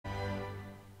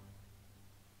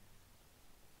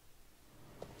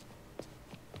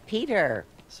Peter.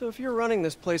 So if you're running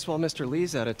this place while Mr.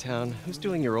 Lee's out of town, who's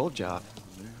doing your old job?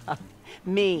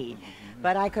 Me.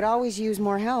 But I could always use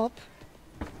more help.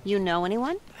 You know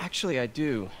anyone? Actually, I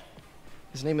do.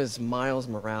 His name is Miles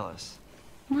Morales.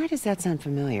 Why does that sound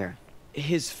familiar?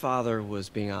 His father was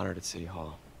being honored at City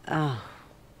Hall. Oh.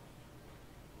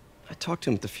 I talked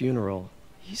to him at the funeral.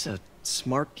 He's a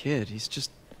smart kid. He's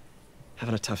just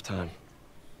having a tough time.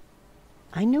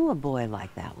 I knew a boy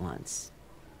like that once.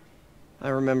 I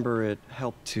remember it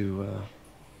helped to,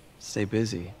 stay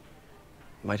busy.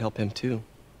 Might help him, too.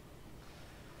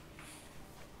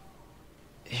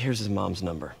 Here's his mom's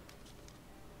number.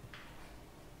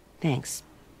 Thanks.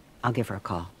 I'll give her a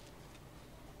call.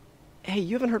 Hey,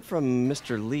 you haven't heard from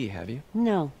Mr. Lee, have you?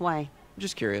 No, why? I'm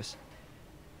just curious.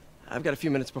 I've got a few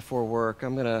minutes before work.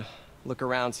 I'm gonna look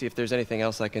around, see if there's anything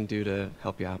else I can do to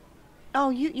help you out.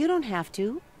 Oh, you don't have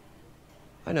to.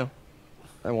 I know.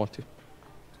 I want to.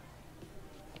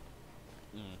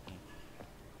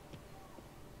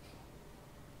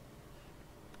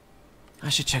 I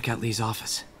should check out Lee's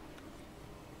office.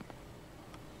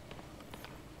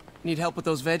 Need help with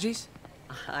those veggies?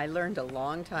 I learned a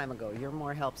long time ago you're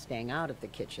more help staying out of the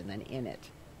kitchen than in it.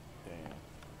 Damn.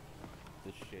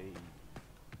 The shade.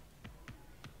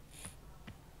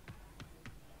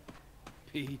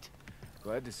 Pete,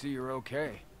 glad to see you're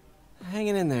okay.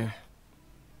 Hanging in there.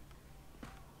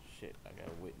 Shit, I got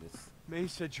a witness. May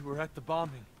said you were at the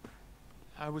bombing.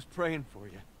 I was praying for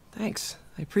you. Thanks.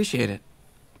 I appreciate it.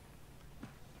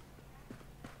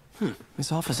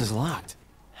 This office is locked.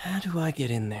 How do I get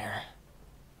in there?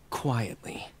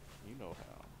 Quietly. You know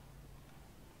how.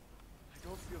 I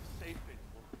don't feel safe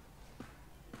anymore.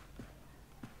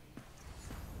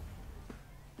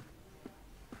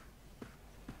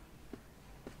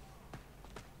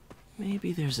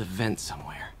 Maybe there's a vent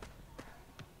somewhere.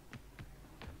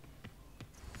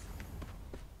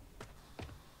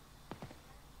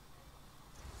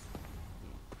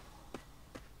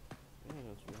 Yeah,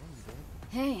 that's wrong, bro.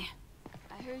 Hey,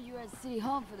 I heard you were at City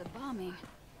Hall for the bombing.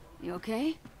 You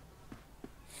okay?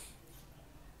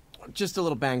 Just a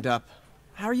little banged up.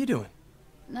 How are you doing?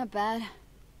 Not bad.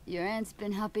 Your aunt's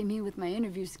been helping me with my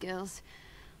interview skills.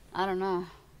 I don't know.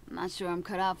 I'm not sure I'm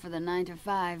cut out for the 9 to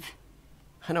 5.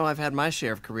 I know I've had my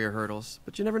share of career hurdles,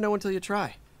 but you never know until you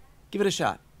try. Give it a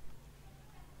shot.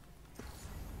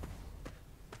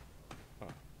 Huh.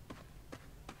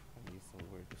 I need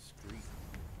somewhere discreet.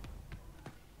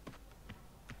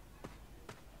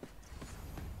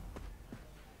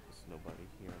 There's nobody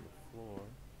here on the floor.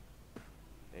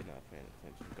 They're not paying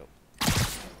attention. Go.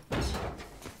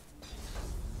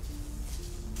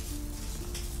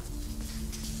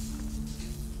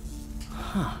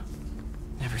 Huh.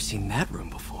 Never seen that room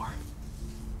before.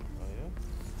 Oh yeah?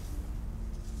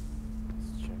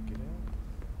 Let's check it out.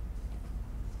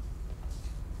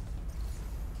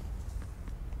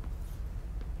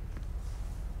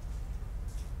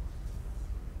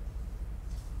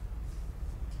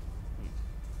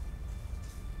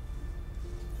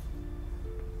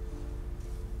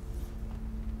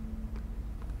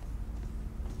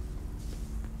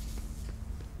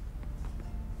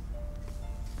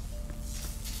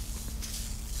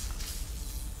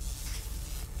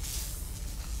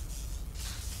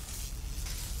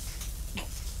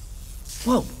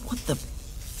 Whoa, what the...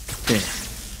 There.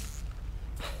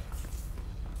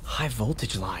 High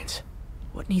voltage lines.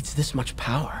 What needs this much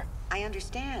power? I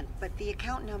understand, but the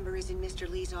account number is in Mr.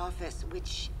 Lee's office,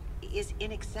 which is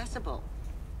inaccessible.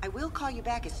 I will call you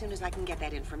back as soon as I can get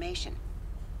that information.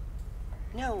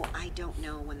 No, I don't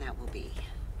know when that will be.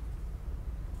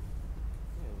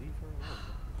 Yeah, leave her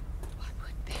alone. What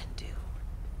would Ben do?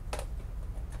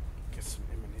 Get some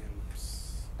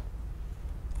M&Ms.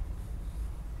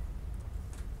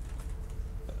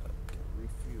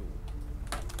 Refuel.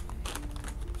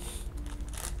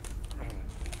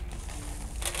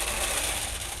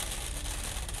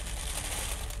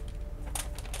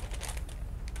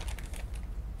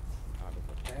 Out of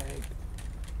a bag.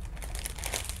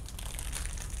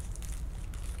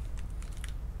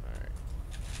 Alright.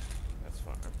 That's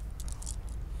fine.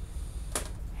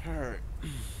 Alright.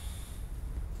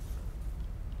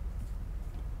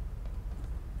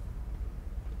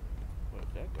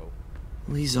 Where'd that go?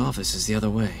 Lee's office is the other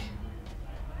way.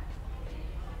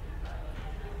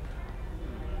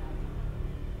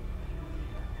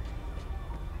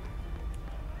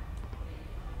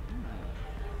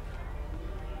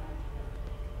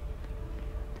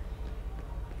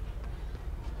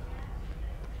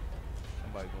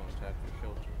 Somebody gonna attack the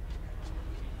shelter.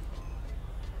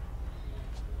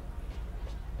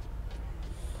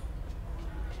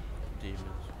 Demons.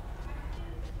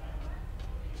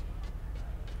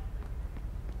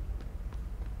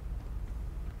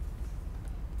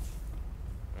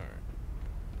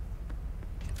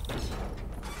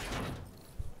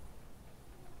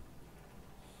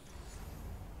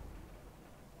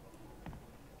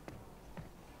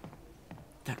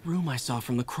 That room I saw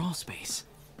from the crawl space.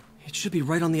 It should be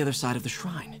right on the other side of the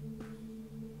shrine.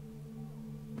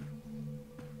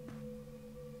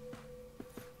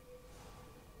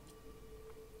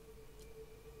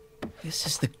 This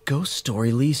is the ghost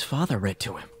story Lee's father read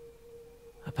to him.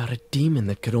 About a demon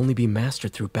that could only be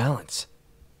mastered through balance.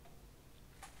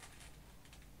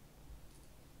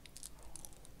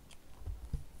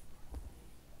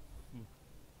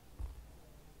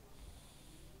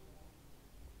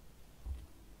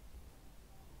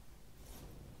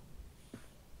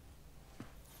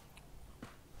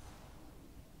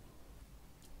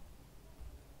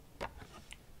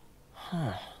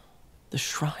 Huh. The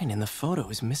shrine in the photo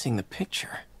is missing the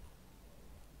picture.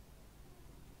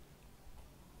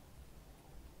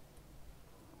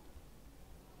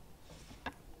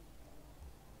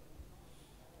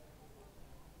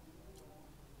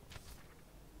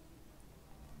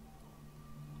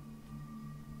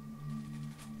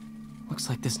 Looks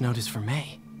like this note is for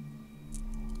May.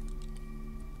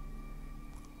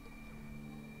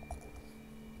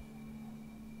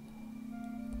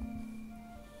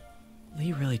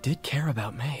 Lee really did care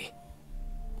about May.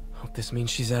 Hope this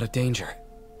means she's out of danger.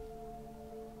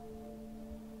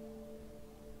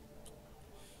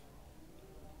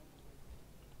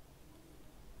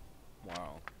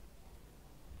 Wow.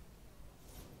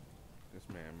 This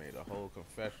man made a whole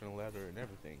confession letter and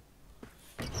everything.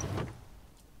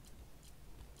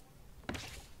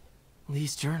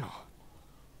 Lee's journal.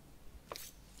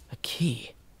 A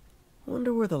key.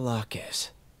 Wonder where the lock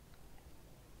is.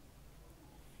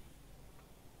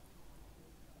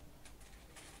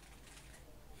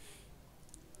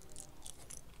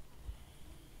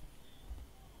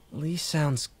 Lee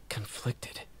sounds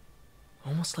conflicted.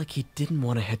 Almost like he didn't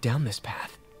want to head down this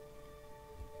path.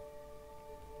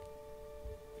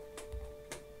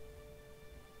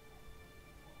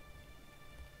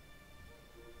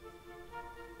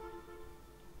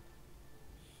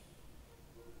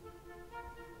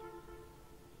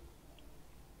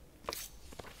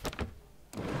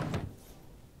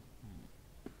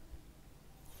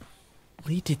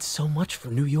 Lee did so much for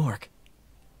New York.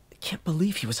 I can't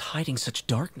believe he was hiding such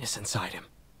darkness inside him.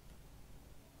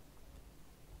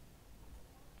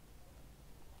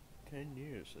 10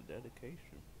 years of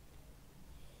dedication.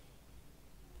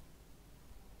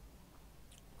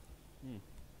 He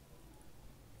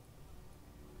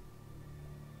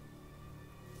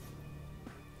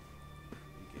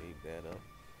gave that up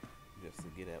just to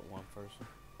get at one person.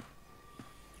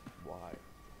 Why?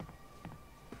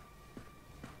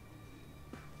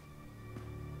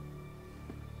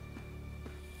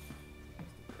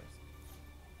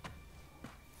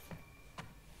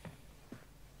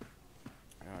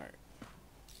 Alright.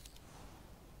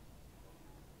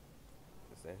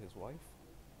 Is that his wife?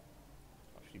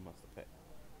 Oh, she must have paid.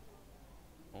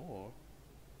 Or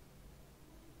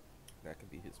that could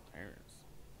be his parents.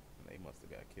 And they must have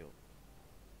got killed.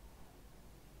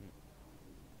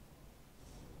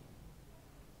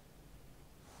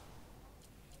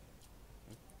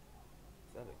 Is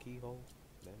that a keyhole?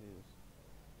 That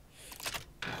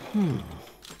is.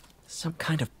 Some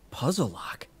kind of puzzle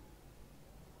lock.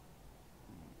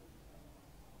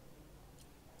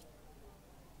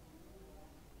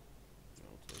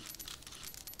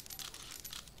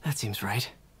 That seems right.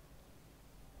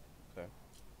 Okay.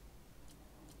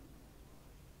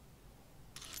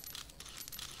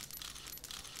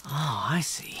 Oh, I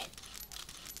see.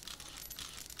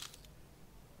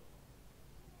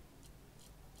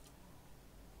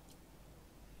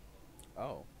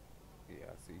 Oh. Yeah,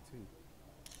 I see too.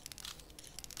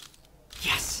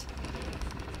 Yes!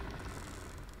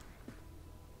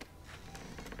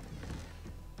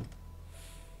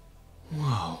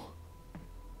 Whoa.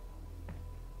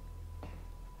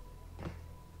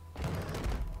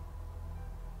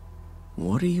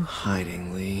 What are you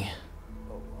hiding, Lee?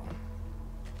 Oh, wow.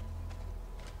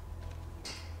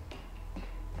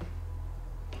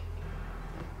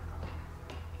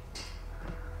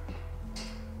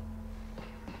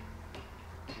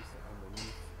 This is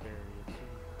underneath area too.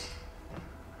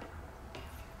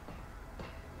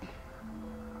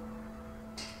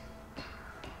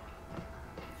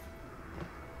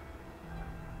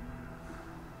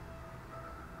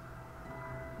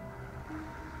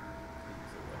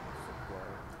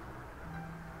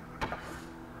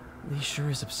 Lee sure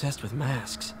is obsessed with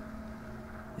masks.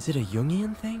 Is it a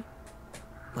Jungian thing?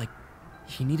 Like,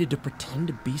 he needed to pretend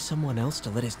to be someone else to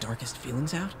let his darkest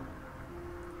feelings out?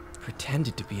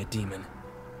 Pretended to be a demon,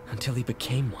 until he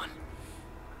became one.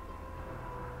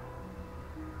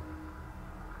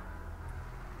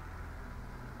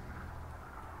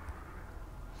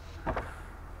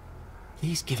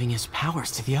 Lee's giving his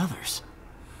powers to the others.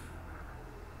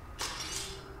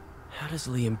 How does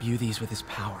Lee imbue these with his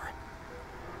power?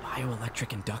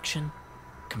 Bioelectric induction?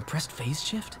 Compressed phase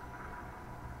shift?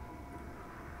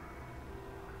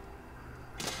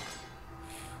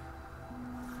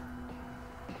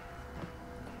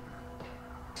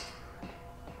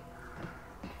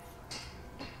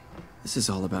 This is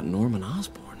all about Norman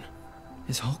Osborn.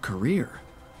 His whole career.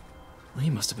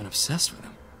 Lee must have been obsessed with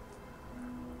him.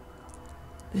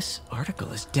 This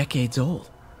article is decades old.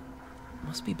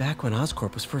 Must be back when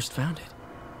Oscorp was first founded.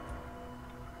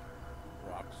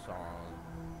 Rock song.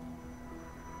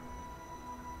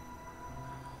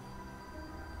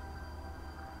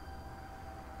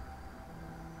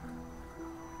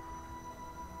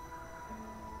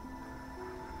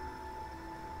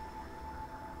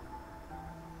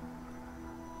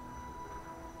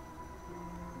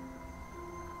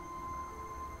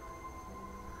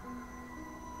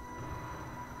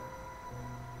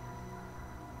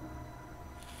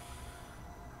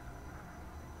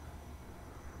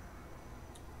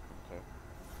 Okay.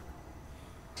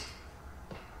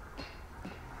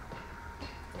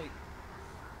 Wait.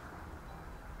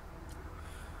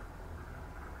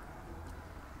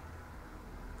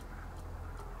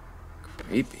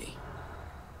 Creepy.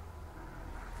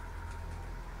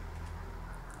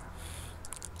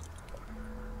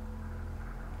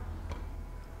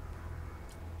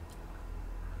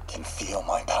 Can feel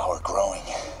my power growing,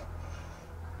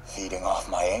 feeding off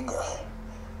my anger.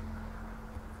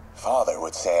 Father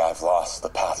would say I've lost the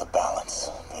path of balance,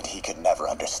 but he could never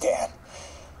understand.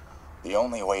 The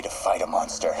only way to fight a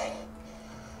monster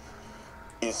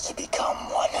is to become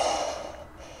one.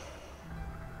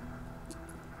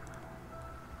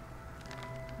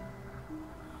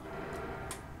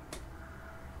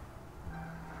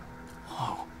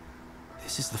 Whoa.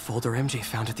 This is the folder MJ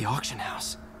found at the auction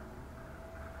house.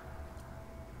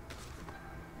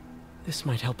 This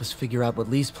might help us figure out what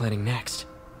Lee's planning next.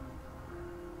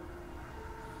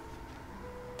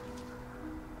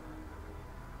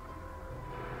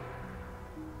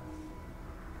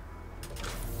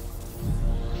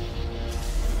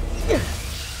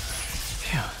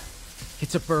 Phew.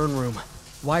 It's a burn room,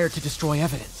 wired to destroy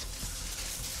evidence.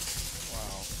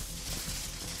 Wow.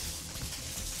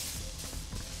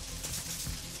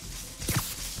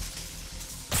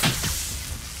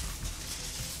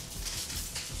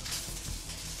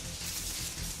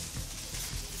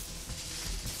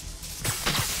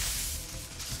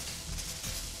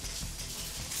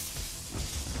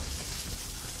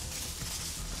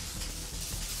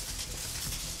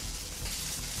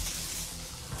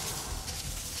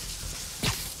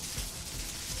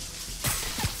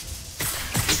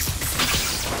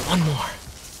 One more.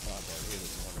 Oh, there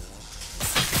is another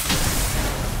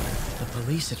one. The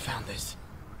police had found this.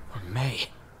 Or may.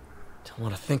 Don't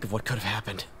want to think of what could have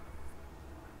happened.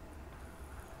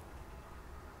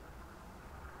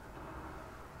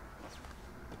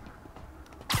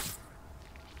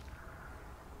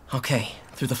 Okay,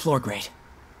 through the floor grate.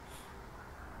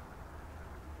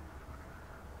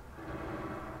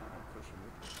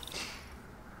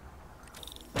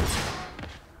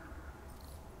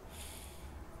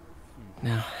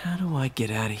 Now, how do I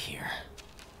get out of here?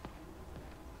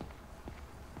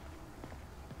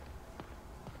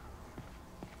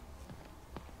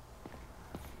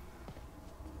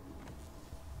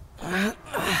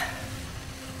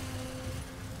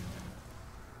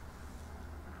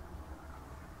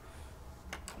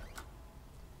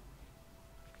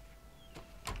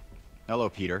 Hello,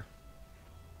 Peter.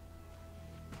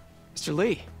 Mr.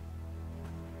 Lee.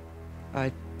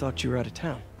 I thought you were out of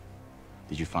town.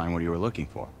 Did you find what you were looking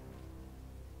for?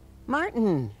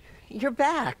 Martin, you're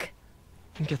back.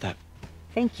 Get that.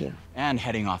 Thank you. And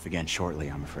heading off again shortly,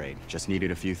 I'm afraid. Just needed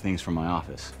a few things from my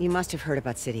office. You must have heard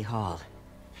about City Hall.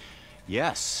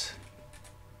 Yes.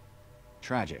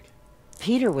 Tragic.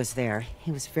 Peter was there.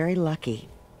 He was very lucky.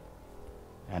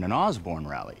 And an Osborn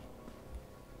rally.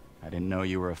 I didn't know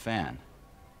you were a fan.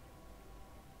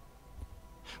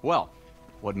 Well,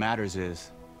 what matters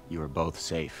is you are both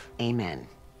safe. Amen.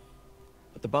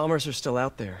 But the bombers are still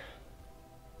out there.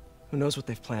 Who knows what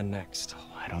they've planned next?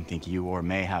 Oh, I don't think you or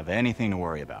May have anything to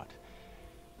worry about.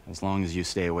 As long as you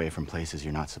stay away from places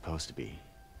you're not supposed to be.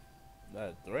 That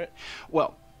a threat?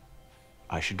 Well,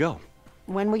 I should go.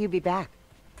 When will you be back?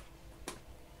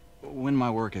 When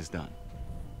my work is done.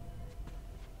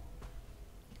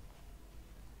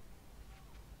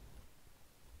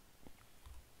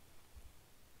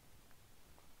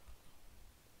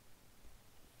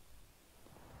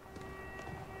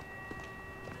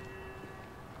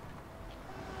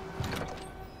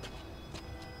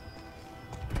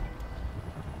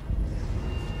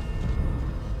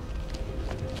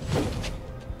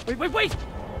 Wait!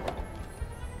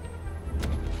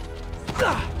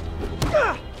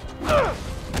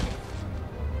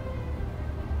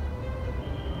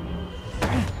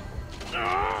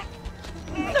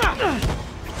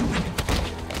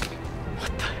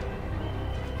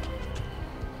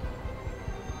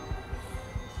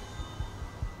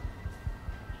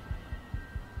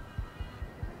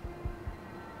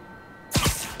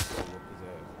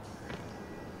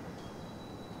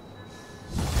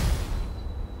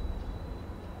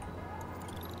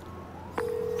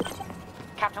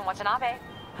 Captain Watanabe,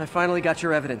 I finally got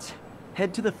your evidence.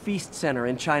 Head to the Feast Center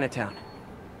in Chinatown.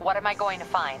 what am I going to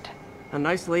find? A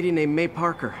nice lady named May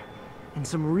Parker, and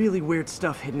some really weird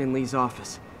stuff hidden in Lee's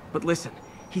office. But listen,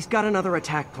 he's got another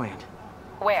attack planned.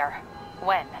 Where?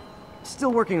 When?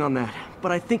 Still working on that,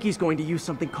 but I think he's going to use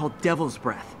something called Devil's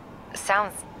Breath.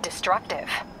 Sounds destructive.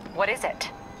 What is it?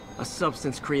 A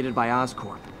substance created by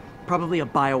Oscorp. Probably a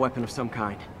bioweapon of some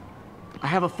kind. I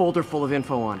have a folder full of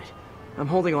info on it. I'm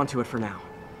holding on to it for now.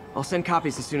 I'll send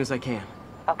copies as soon as I can.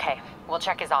 Okay, we'll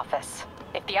check his office.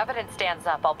 If the evidence stands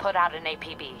up, I'll put out an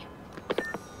APB.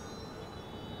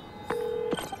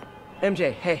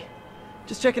 MJ, hey.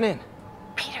 Just checking in.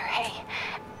 Peter, hey.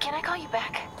 Can I call you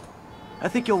back? I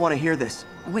think you'll want to hear this.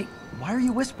 Wait, why are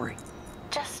you whispering?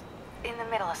 Just in the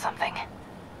middle of something.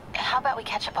 How about we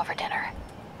catch up over dinner?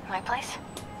 My place?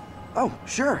 Oh,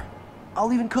 sure.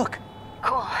 I'll even cook.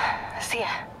 Cool. See ya.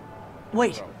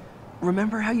 Wait,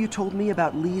 remember how you told me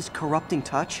about Lee's corrupting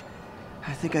touch?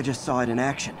 I think I just saw it in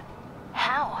action.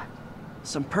 How?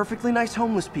 Some perfectly nice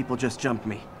homeless people just jumped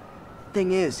me.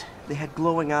 Thing is, they had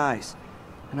glowing eyes.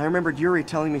 And I remembered Yuri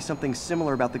telling me something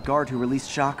similar about the guard who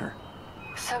released Shocker.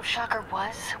 So Shocker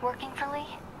was working for Lee?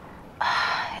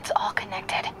 It's all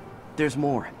connected. There's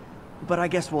more, but I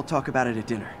guess we'll talk about it at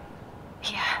dinner.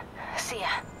 Yeah. See ya.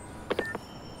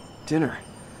 Dinner?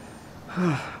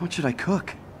 What should I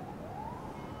cook?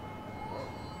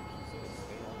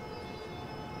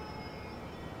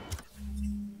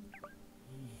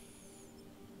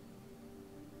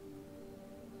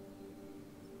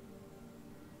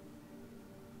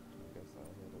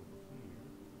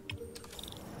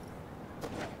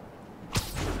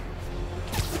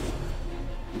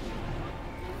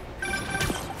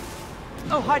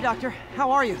 Oh, hi, Doctor. How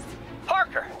are you?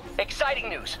 Parker, exciting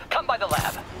news. Come by the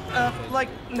lab. Like,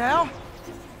 now?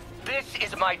 This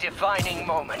is my defining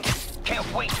moment. Can't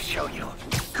wait to show you.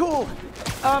 Cool.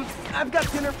 I've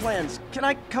got dinner plans. Can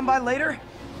I come by later?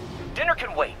 Dinner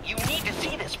can wait. You need to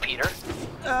see this, Peter.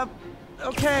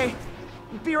 Okay.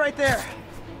 Be right there.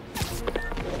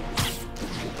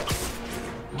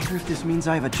 Wonder if this means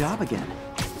I have a job again.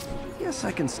 Guess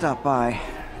I can stop by.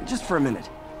 Just for a minute.